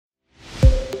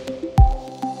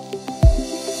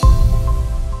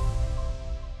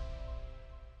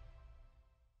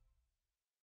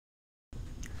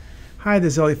Hi,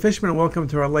 this is Elliot Fishman, and welcome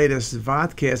to our latest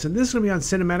vodcast. And this is going to be on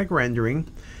cinematic rendering.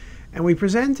 And we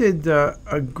presented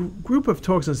a group of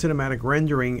talks on cinematic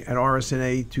rendering at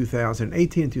RSNA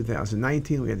 2018 and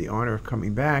 2019. We had the honor of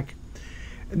coming back.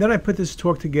 And then I put this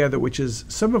talk together, which is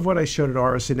some of what I showed at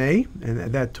RSNA. And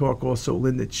at that talk, also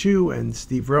Linda Chu and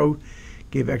Steve Rowe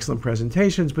gave excellent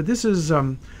presentations. But this is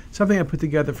something I put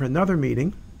together for another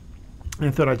meeting. And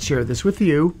I thought I'd share this with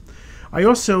you. I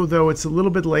also, though it's a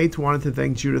little bit late, wanted to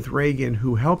thank Judith Reagan,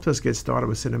 who helped us get started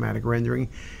with cinematic rendering.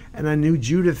 And I knew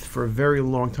Judith for a very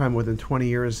long time, more than 20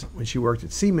 years, when she worked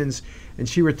at Siemens, and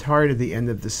she retired at the end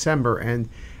of December. And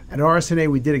at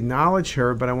RSNA, we did acknowledge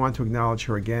her, but I want to acknowledge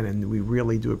her again, and we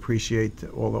really do appreciate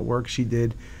all the work she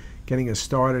did getting us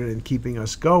started and keeping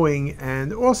us going.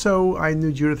 And also, I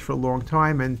knew Judith for a long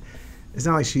time, and it's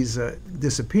not like she's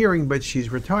disappearing, but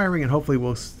she's retiring, and hopefully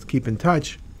we'll keep in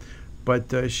touch.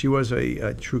 But she was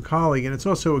a true colleague, and it's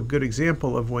also a good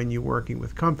example of when you're working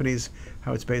with companies,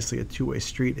 how it's basically a two-way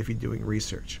street if you're doing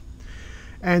research.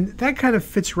 And that kind of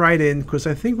fits right in, because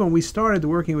I think when we started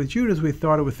working with Judith, we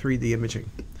thought it was 3D imaging.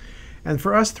 And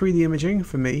for us, 3D imaging,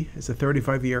 for me, is a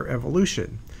 35-year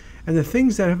evolution. And the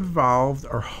things that have evolved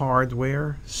are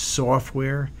hardware,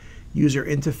 software, user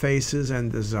interfaces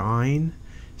and design,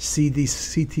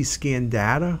 CT scan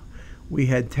data. We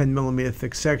had 10 millimeter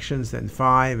thick sections, then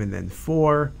 5, and then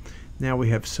 4. Now we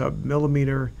have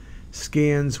sub-millimeter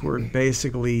scans. We're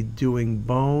basically doing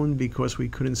bone because we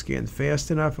couldn't scan fast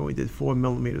enough, and we did 4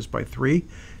 millimeters by 3.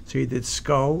 So you did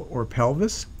skull or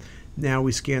pelvis. Now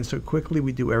we scan so quickly,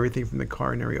 we do everything from the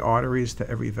coronary arteries to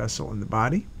every vessel in the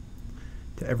body,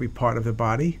 to every part of the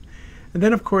body. And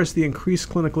then, of course, the increased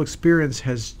clinical experience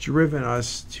has driven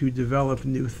us to develop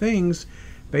new things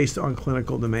based on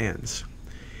clinical demands.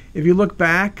 If you look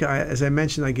back, as I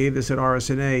mentioned, I gave this at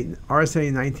RSNA. RSNA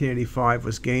in 1985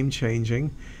 was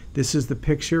game-changing. This is the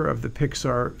picture of the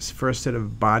Pixar's first set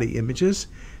of body images.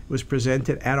 It was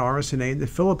presented at RSNA in the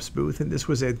Philips booth, and this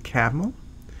was Ed Catmull.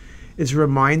 It's a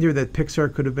reminder that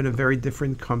Pixar could have been a very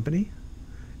different company.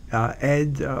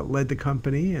 Ed led the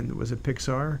company and was at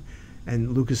Pixar and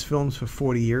Lucasfilms for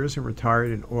 40 years and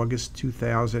retired in August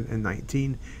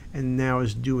 2019, and now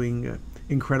is doing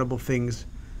incredible things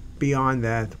beyond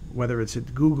that, whether it's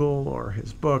at Google or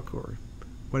his book or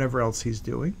whatever else he's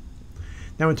doing.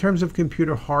 Now, in terms of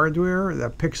computer hardware,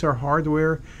 the Pixar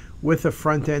hardware with the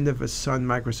front end of a Sun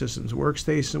Microsystems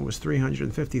workstation was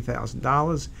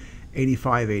 $350,000,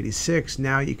 86.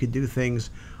 Now you could do things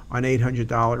on $800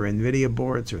 NVIDIA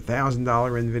boards or $1,000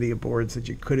 NVIDIA boards that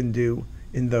you couldn't do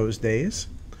in those days.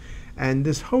 And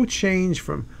this whole change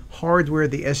from hardware,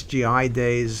 the SGI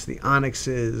days, the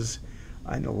Onyxes,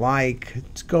 and the like,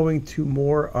 it's going to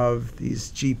more of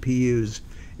these GPUs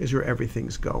is where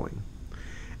everything's going.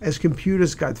 As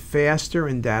computers got faster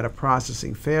and data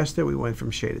processing faster, we went from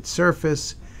shaded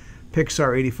surface.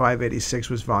 Pixar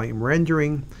 86 was volume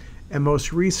rendering, and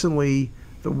most recently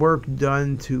the work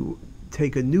done to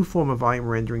take a new form of volume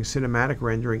rendering, cinematic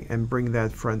rendering, and bring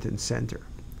that front and center.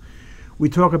 We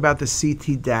talk about the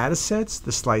CT data sets,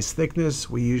 the slice thickness.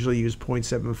 We usually use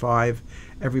 0.75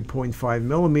 every 0.5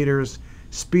 millimeters.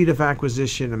 Speed of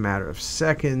acquisition, a matter of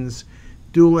seconds.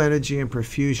 Dual energy and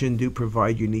perfusion do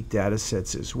provide unique data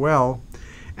sets as well.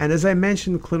 And as I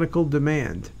mentioned, clinical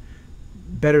demand.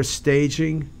 Better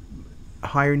staging,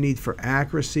 higher need for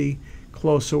accuracy,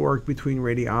 closer work between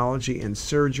radiology and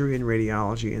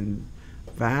radiology and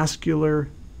vascular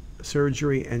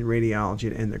surgery and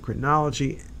radiology and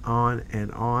endocrinology, on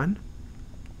and on.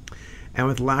 And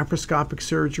with laparoscopic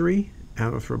surgery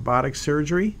and with robotic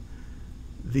surgery,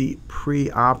 the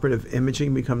preoperative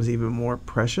imaging becomes even more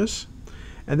precious.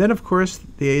 And then, of course,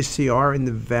 the ACR and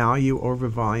the value over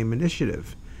volume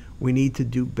initiative. We need to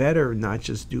do better, not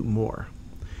just do more.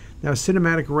 Now,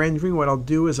 cinematic rendering, what I'll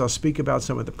do is I'll speak about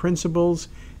some of the principles,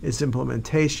 its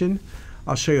implementation.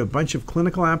 I'll show you a bunch of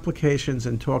clinical applications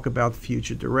and talk about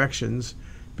future directions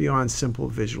beyond simple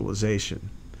visualization.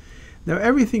 Now,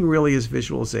 everything really is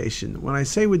visualization. When I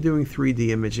say we're doing 3D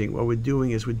imaging, what we're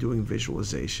doing is we're doing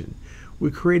visualization.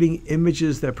 We're creating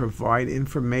images that provide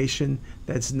information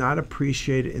that's not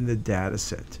appreciated in the data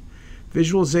set.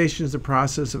 Visualization is the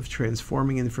process of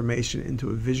transforming information into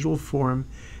a visual form,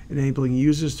 enabling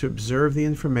users to observe the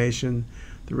information.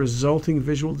 The resulting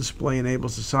visual display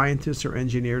enables a scientist or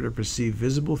engineer to perceive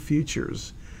visible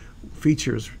features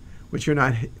which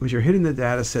are hidden in the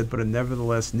data set but are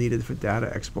nevertheless needed for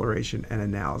data exploration and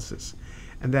analysis.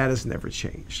 And that has never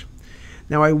changed.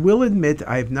 Now, I will admit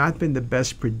I have not been the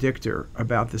best predictor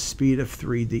about the speed of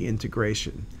 3D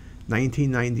integration.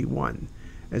 1991.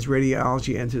 As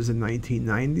radiology enters the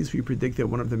 1990s, we predict that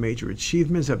one of the major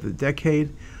achievements of the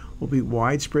decade will be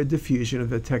widespread diffusion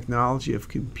of the technology of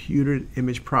computer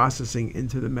image processing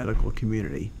into the medical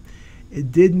community.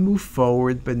 It did move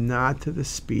forward, but not to the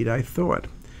speed I thought.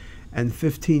 And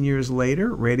 15 years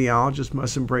later, radiologists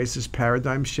must embrace this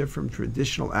paradigm shift from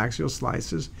traditional axial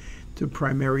slices to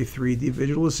primary 3D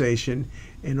visualization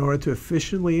in order to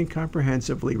efficiently and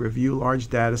comprehensively review large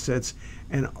data sets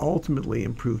and ultimately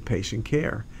improve patient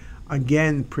care.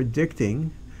 Again,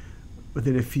 predicting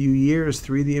within a few years,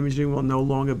 3D imaging will no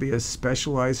longer be a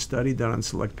specialized study done on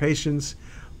select patients,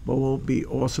 but will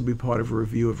also be part of a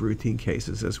review of routine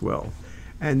cases as well.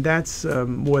 And that's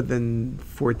more than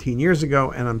 14 years ago,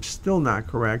 and I'm still not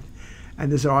correct.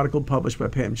 And this article published by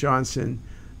Pam Johnson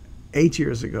 8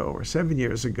 years ago or 7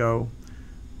 years ago,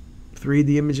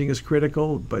 3D imaging is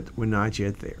critical, but we're not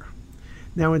yet there.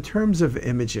 Now, in terms of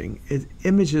imaging,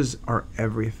 images are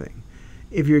everything.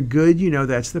 If you're good, you know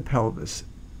that's the pelvis,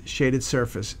 shaded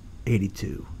surface,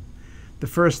 82. The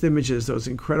first images, those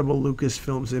incredible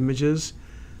Lucasfilms images,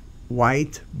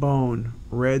 white bone,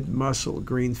 red muscle,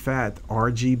 green fat,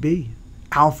 RGB,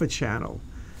 alpha channel,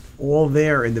 all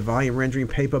there in the volume rendering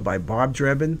paper by Bob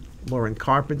Drebin, Lauren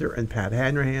Carpenter, and Pat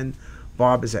Hanrahan.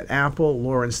 Bob is at Apple,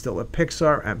 Lauren's still at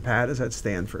Pixar, and Pat is at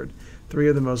Stanford. Three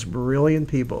of the most brilliant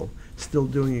people still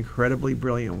doing incredibly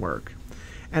brilliant work.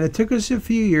 And it took us a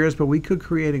few years, but we could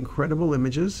create incredible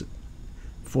images,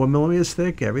 4 millimeters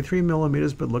thick, every 3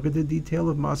 millimeters, but look at the detail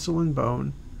of muscle and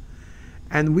bone.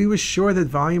 And we were sure that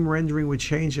volume rendering would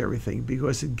change everything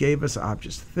because it gave us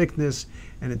object thickness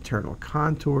and internal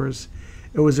contours.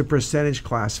 It was a percentage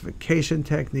classification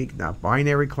technique, not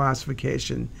binary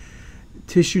classification.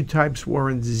 Tissue types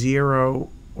weren't 0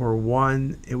 or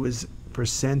 1. It was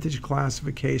percentage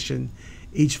classification.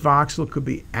 Each voxel could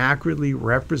be accurately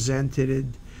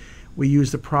represented. We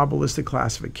used a probabilistic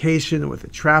classification with a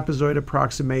trapezoid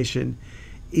approximation.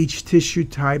 Each tissue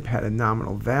type had a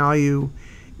nominal value.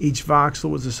 Each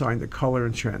voxel was assigned a color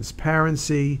and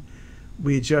transparency.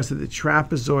 We adjusted the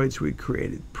trapezoids. We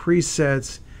created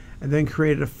presets and then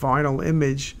created a final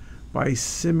image by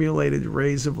simulated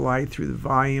rays of light through the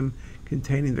volume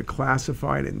containing the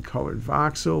classified and colored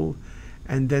voxel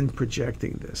and then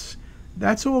projecting this.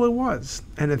 That's all it was.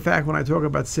 And in fact, when I talk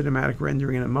about cinematic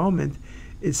rendering in a moment,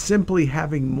 it's simply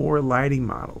having more lighting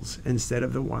models instead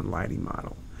of the one lighting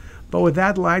model. But with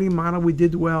that lighting model, we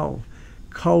did well.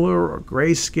 Color or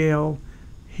grayscale.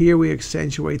 Here we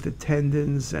accentuate the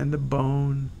tendons and the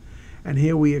bone. And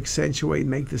here we accentuate,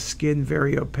 make the skin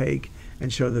very opaque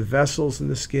and show the vessels in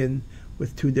the skin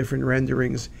with two different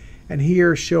renderings. And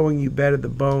here showing you better the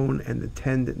bone and the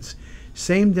tendons.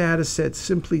 Same data set,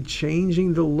 simply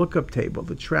changing the lookup table,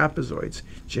 the trapezoids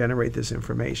generate this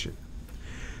information.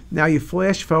 Now you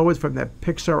flash forward from that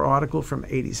Pixar article from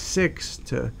 '86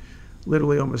 to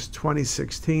literally almost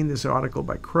 2016, this article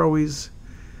by Crowe's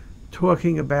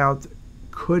talking about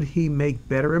could he make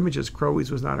better images.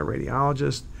 Crowe's was not a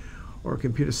radiologist or a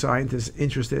computer scientist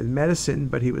interested in medicine,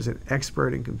 but he was an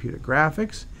expert in computer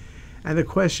graphics. And the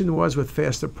question was, with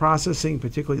faster processing,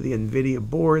 particularly the NVIDIA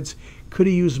boards, could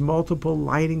he use multiple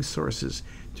lighting sources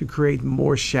to create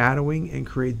more shadowing and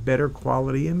create better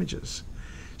quality images?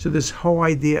 So this whole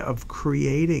idea of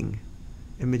creating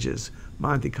images,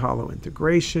 Monte Carlo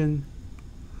integration,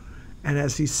 and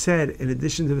as he said, in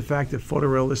addition to the fact that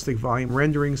photorealistic volume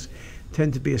renderings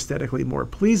tend to be aesthetically more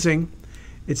pleasing,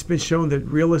 it's been shown that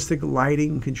realistic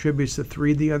lighting contributes to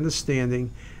 3D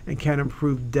understanding and can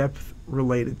improve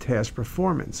depth-related task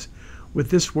performance.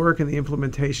 With this work and the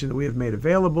implementation that we have made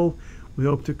available, we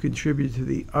hope to contribute to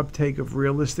the uptake of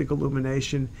realistic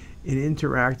illumination in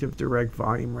interactive direct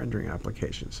volume rendering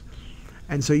applications.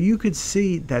 And so you could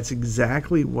see that's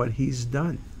exactly what he's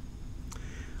done.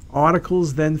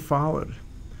 Articles then followed.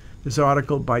 This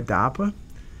article by DAPA.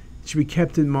 It should be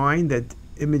kept in mind that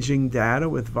imaging data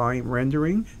with volume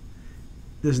rendering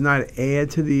does not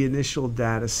add to the initial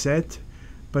data set,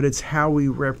 but it's how we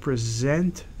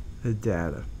represent the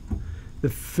data. The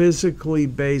physically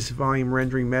based volume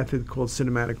rendering method called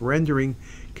cinematic rendering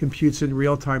computes in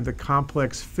real time the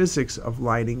complex physics of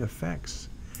lighting effects.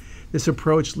 This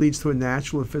approach leads to a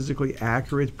natural and physically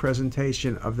accurate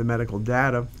presentation of the medical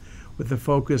data with a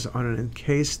focus on an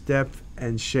encased depth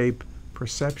and shape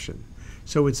perception.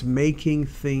 So it's making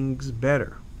things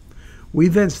better. We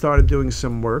then started doing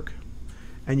some work,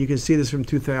 and you can see this from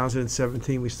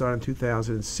 2017. We started in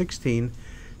 2016.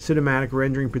 Cinematic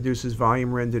rendering produces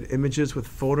volume rendered images with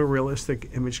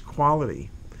photorealistic image quality.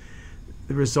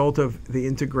 The result of the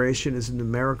integration is a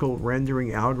numerical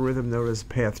rendering algorithm known as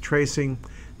path tracing.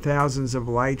 Thousands of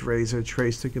light rays are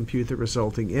traced to compute the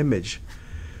resulting image.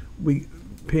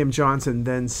 P.M. Johnson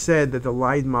then said that the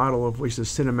light model of which the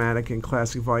cinematic and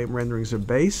classic volume renderings are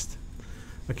based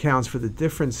accounts for the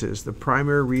differences. The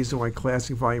primary reason why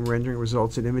classic volume rendering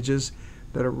results in images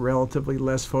that are relatively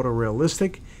less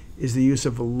photorealistic is the use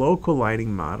of a local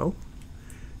lighting model.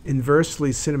 Inversely,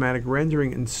 cinematic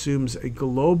rendering assumes a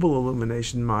global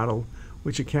illumination model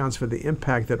which accounts for the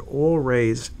impact that all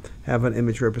rays have on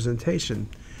image representation.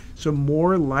 So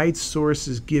more light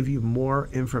sources give you more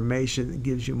information, it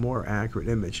gives you more accurate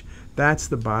image. That's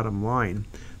the bottom line.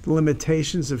 The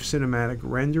limitations of cinematic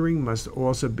rendering must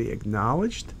also be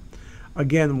acknowledged.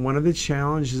 Again, one of the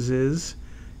challenges is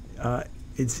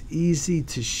it's easy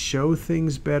to show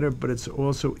things better, but it's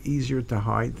also easier to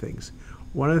hide things.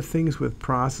 One of the things with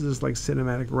processes like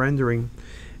cinematic rendering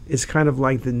is kind of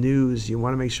like the news. You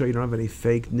want to make sure you don't have any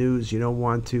fake news. You don't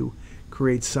want to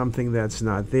create something that's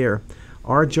not there.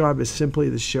 Our job is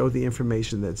simply to show the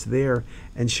information that's there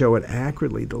and show it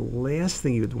accurately. The last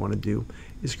thing you'd want to do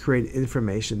is create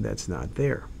information that's not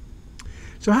there.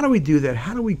 So how do we do that?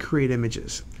 How do we create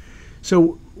images?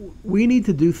 So we need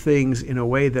to do things in a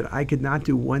way that I could not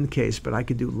do one case, but I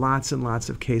could do lots and lots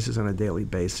of cases on a daily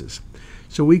basis.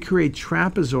 So we create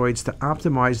trapezoids to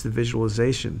optimize the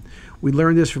visualization. We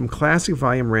learned this from classic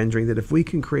volume rendering, that if we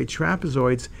can create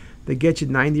trapezoids that get you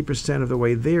 90% of the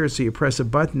way there, so you press a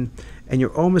button and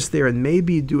you're almost there and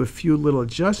maybe you do a few little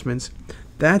adjustments,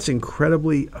 that's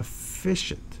incredibly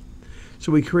efficient.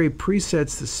 So we create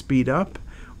presets to speed up,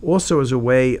 also as a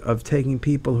way of taking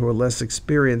people who are less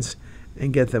experienced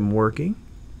and get them working.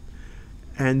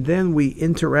 And then we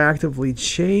interactively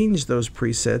change those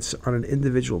presets on an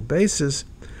individual basis,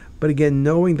 but again,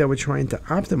 knowing that we're trying to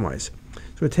optimize.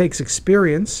 So it takes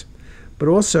experience, but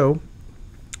also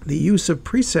the use of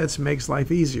presets makes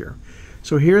life easier.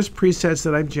 So here's presets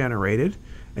that I've generated,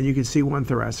 and you can see one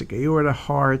thoracic aorta,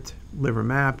 heart, liver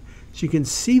map. So you can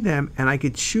see them, and I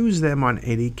could choose them on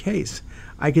any case.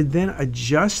 I could then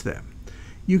adjust them.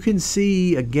 You can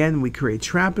see, again, we create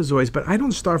trapezoids, but I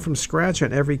don't start from scratch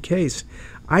on every case.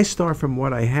 I start from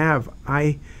what I have.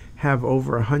 I have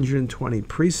over 120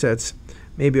 presets,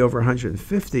 maybe over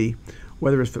 150,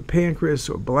 whether it's for pancreas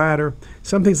or bladder.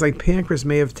 Some things like pancreas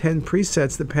may have 10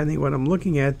 presets, depending what I'm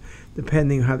looking at,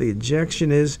 depending how the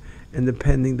ejection is, and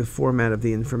depending the format of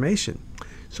the information.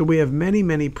 So we have many,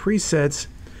 many presets,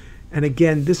 and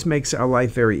again, this makes our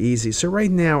life very easy. So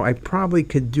right now, I probably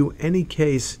could do any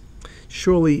case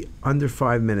surely under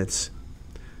 5 minutes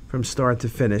from start to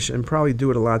finish, and probably do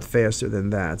it a lot faster than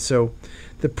that. So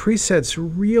the presets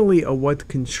really are what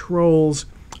controls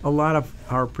a lot of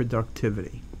our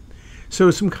productivity. So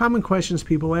some common questions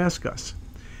people ask us.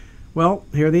 Well,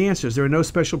 here are the answers. There are no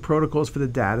special protocols for the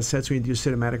data sets when you do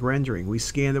cinematic rendering. We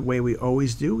scan the way we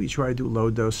always do. We try to do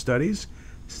low-dose studies.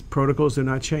 Protocols do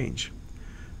not change.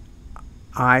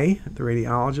 I, the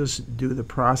radiologist, do the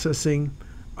processing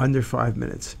under 5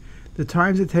 minutes. The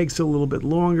times it takes a little bit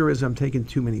longer is I'm taking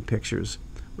too many pictures,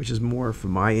 which is more for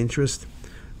my interest.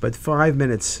 But 5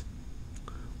 minutes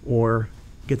or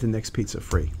get the next pizza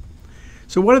free.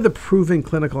 So what are the proven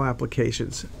clinical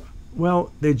applications?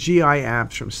 Well, they're GI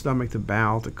apps from stomach to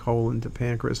bowel to colon to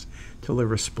pancreas to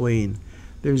liver, spleen.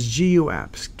 There's GU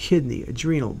apps, kidney,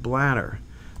 adrenal, bladder.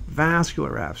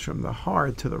 Vascular apps from the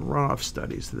heart to the runoff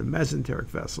studies to the mesenteric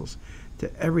vessels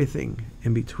to everything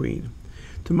in between.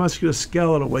 To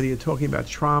musculoskeletal, whether you're talking about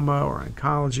trauma or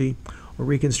oncology or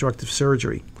reconstructive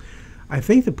surgery. I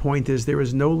think the point is there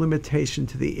is no limitation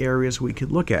to the areas we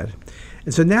could look at.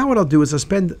 And so now what I'll do is I'll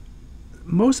spend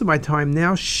most of my time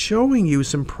now showing you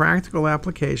some practical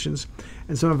applications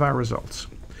and some of our results.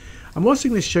 I'm also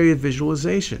going to show you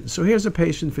visualization. So here's a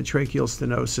patient for tracheal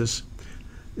stenosis.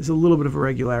 There's a little bit of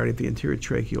irregularity at the anterior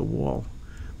tracheal wall.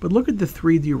 But look at the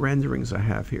 3D renderings I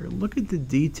have here. Look at the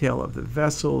detail of the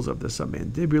vessels, of the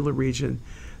submandibular region,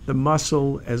 the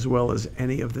muscle, as well as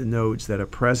any of the nodes that are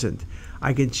present.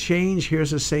 I can change,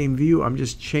 here's the same view, I'm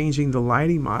just changing the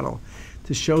lighting model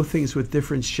to show things with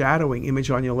different shadowing. Image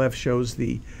on your left shows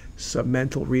the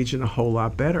submental region a whole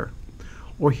lot better.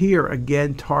 Or here,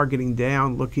 again, targeting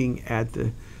down, looking at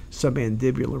the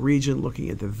submandibular region,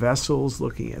 looking at the vessels,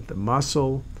 looking at the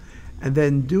muscle, and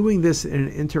then doing this in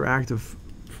an interactive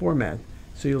format.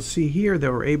 So you'll see here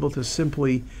that we're able to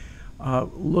simply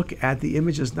look at the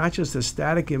images, not just as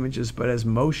static images, but as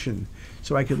motion.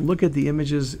 So I can look at the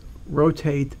images,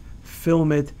 rotate,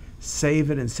 film it, save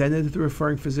it, and send it to the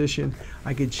referring physician.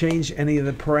 I could change any of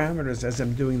the parameters as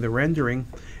I'm doing the rendering,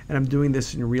 and I'm doing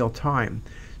this in real time.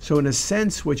 So in a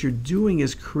sense, what you're doing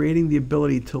is creating the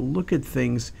ability to look at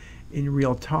things in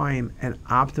real time and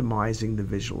optimizing the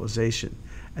visualization.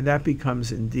 And that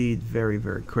becomes indeed very,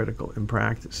 very critical in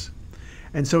practice.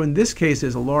 And so in this case,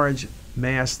 there's a large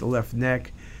mass, the left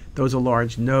neck. Those are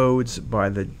large nodes by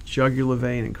the jugular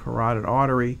vein and carotid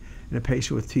artery in a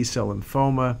patient with T-cell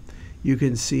lymphoma. You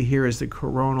can see here is the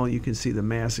coronal. You can see the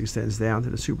mass extends down to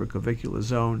the supraclavicular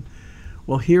zone.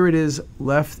 Well, here it is.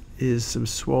 Left is some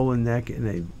swollen neck in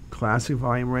a classic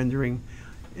volume rendering.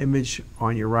 Image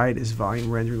on your right is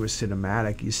volume rendering with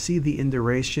cinematic. You see the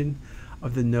induration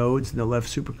of the nodes in the left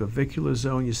supraclavicular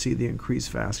zone. You see the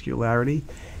increased vascularity.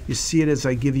 You see it as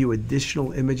I give you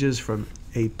additional images from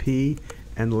AP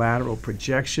and lateral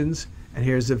projections. And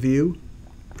here's a view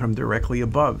from directly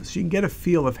above. So you can get a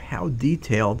feel of how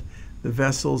detailed the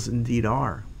vessels indeed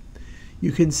are.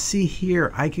 You can see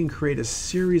here I can create a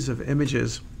series of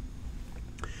images.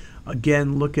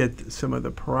 Again, look at some of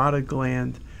the parotid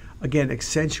gland. Again,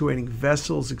 accentuating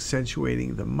vessels,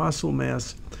 accentuating the muscle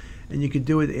mass. And you can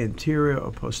do it anterior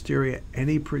or posterior,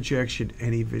 any projection,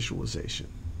 any visualization.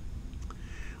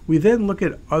 We then look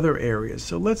at other areas.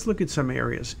 So let's look at some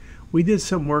areas. We did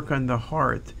some work on the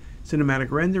heart.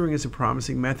 Cinematic rendering is a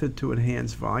promising method to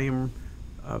enhance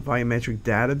volumetric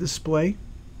data display.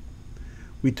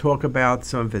 We talk about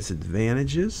some of its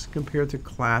advantages compared to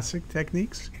classic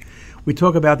techniques. We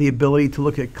talk about the ability to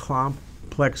look at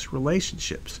complex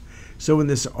relationships. So in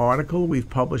this article, we've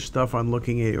published stuff on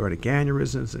looking at aortic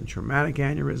aneurysms and traumatic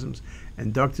aneurysms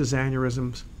and ductus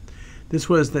aneurysms. This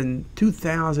was the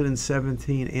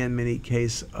 2017 Ann Mini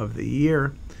case of the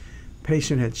year.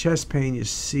 Patient had chest pain. You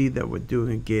see that we're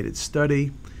doing a gated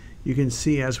study. You can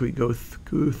see as we go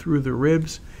through the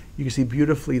ribs, you can see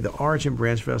beautifully the arch and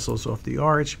branch vessels off the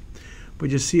arch.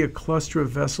 But you see a cluster of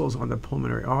vessels on the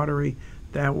pulmonary artery.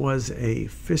 That was a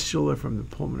fistula from the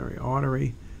pulmonary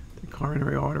artery. The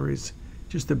coronary arteries,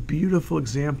 just a beautiful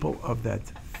example of that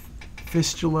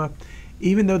fistula.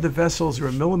 Even though the vessels are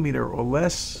a millimeter or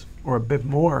less or a bit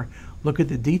more, look at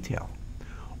the detail.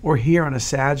 Or here on a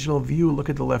sagittal view, look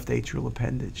at the left atrial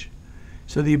appendage.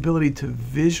 So the ability to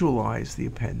visualize the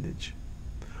appendage.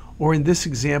 Or in this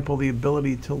example, the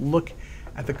ability to look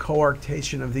at the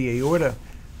coarctation of the aorta,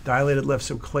 dilated left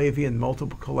subclavian,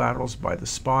 multiple collaterals by the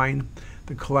spine,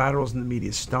 the collaterals in the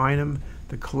mediastinum,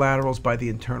 the collaterals by the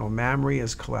internal mammary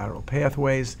as collateral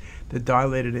pathways, the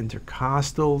dilated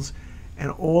intercostals,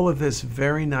 and all of this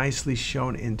very nicely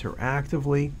shown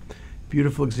interactively.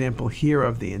 Beautiful example here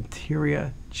of the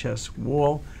anterior chest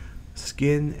wall,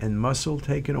 skin and muscle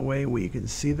taken away where you can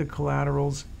see the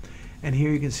collaterals. And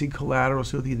here you can see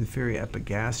collaterals through the inferior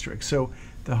epigastric. So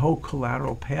the whole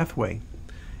collateral pathway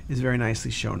is very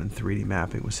nicely shown in 3D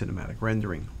mapping with cinematic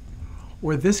rendering.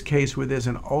 Or this case where there's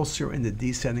an ulcer in the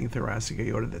descending thoracic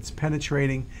aorta that's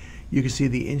penetrating. You can see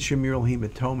the intramural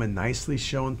hematoma nicely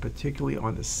shown, particularly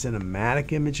on the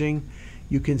cinematic imaging.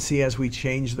 You can see as we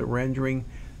change the rendering,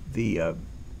 the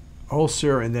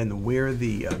ulcer and then where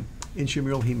the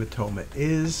intramural hematoma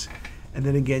is. And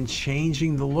then again,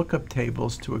 changing the lookup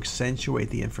tables to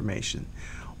accentuate the information.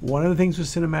 One of the things with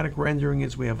cinematic rendering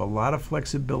is we have a lot of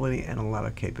flexibility and a lot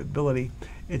of capability.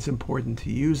 It's important to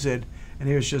use it. And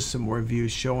here's just some more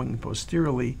views showing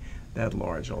posteriorly that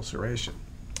large ulceration.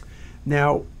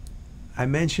 Now, I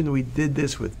mentioned we did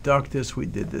this with ductus, we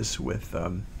did this with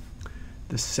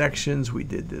dissections, we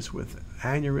did this with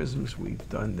aneurysms, we've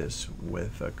done this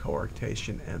with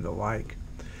coarctation and the like.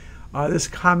 This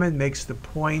comment makes the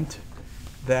point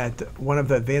that one of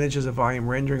the advantages of volume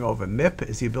rendering over MIP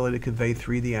is the ability to convey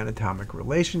 3D anatomic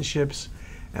relationships.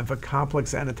 And for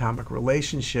complex anatomic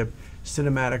relationship,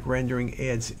 cinematic rendering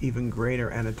adds even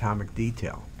greater anatomic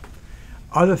detail.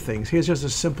 Other things, here's just a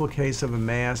simple case of a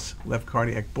mass, left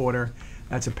cardiac border.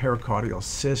 That's a pericardial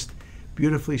cyst,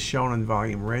 beautifully shown on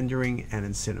volume rendering and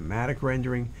in cinematic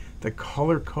rendering. The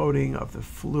color coding of the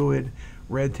fluid,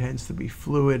 red tends to be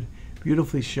fluid,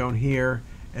 beautifully shown here,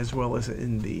 as well as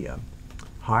in the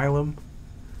hilum,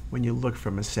 when you look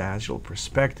from a sagittal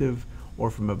perspective, or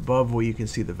from above where you can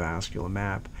see the vascular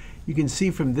map. You can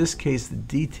see from this case the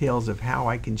details of how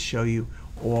I can show you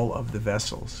all of the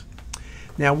vessels.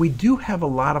 Now we do have a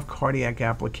lot of cardiac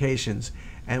applications,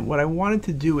 and what I wanted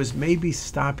to do is maybe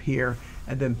stop here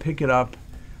and then pick it up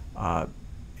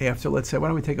after, let's say, why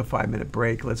don't we take a 5-minute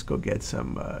break? Let's go get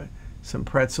some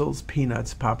pretzels,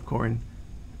 peanuts, popcorn,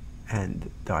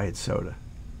 and diet soda.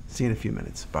 See you in a few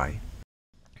minutes. Bye.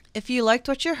 If you liked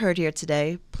what you heard here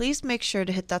today, please make sure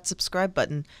to hit that subscribe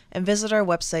button and visit our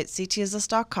website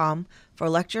CTisus.com for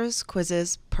lectures,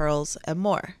 quizzes, pearls, and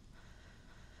more.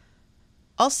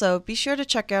 Also, be sure to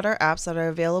check out our apps that are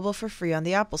available for free on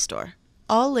the Apple Store.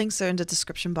 All links are in the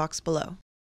description box below.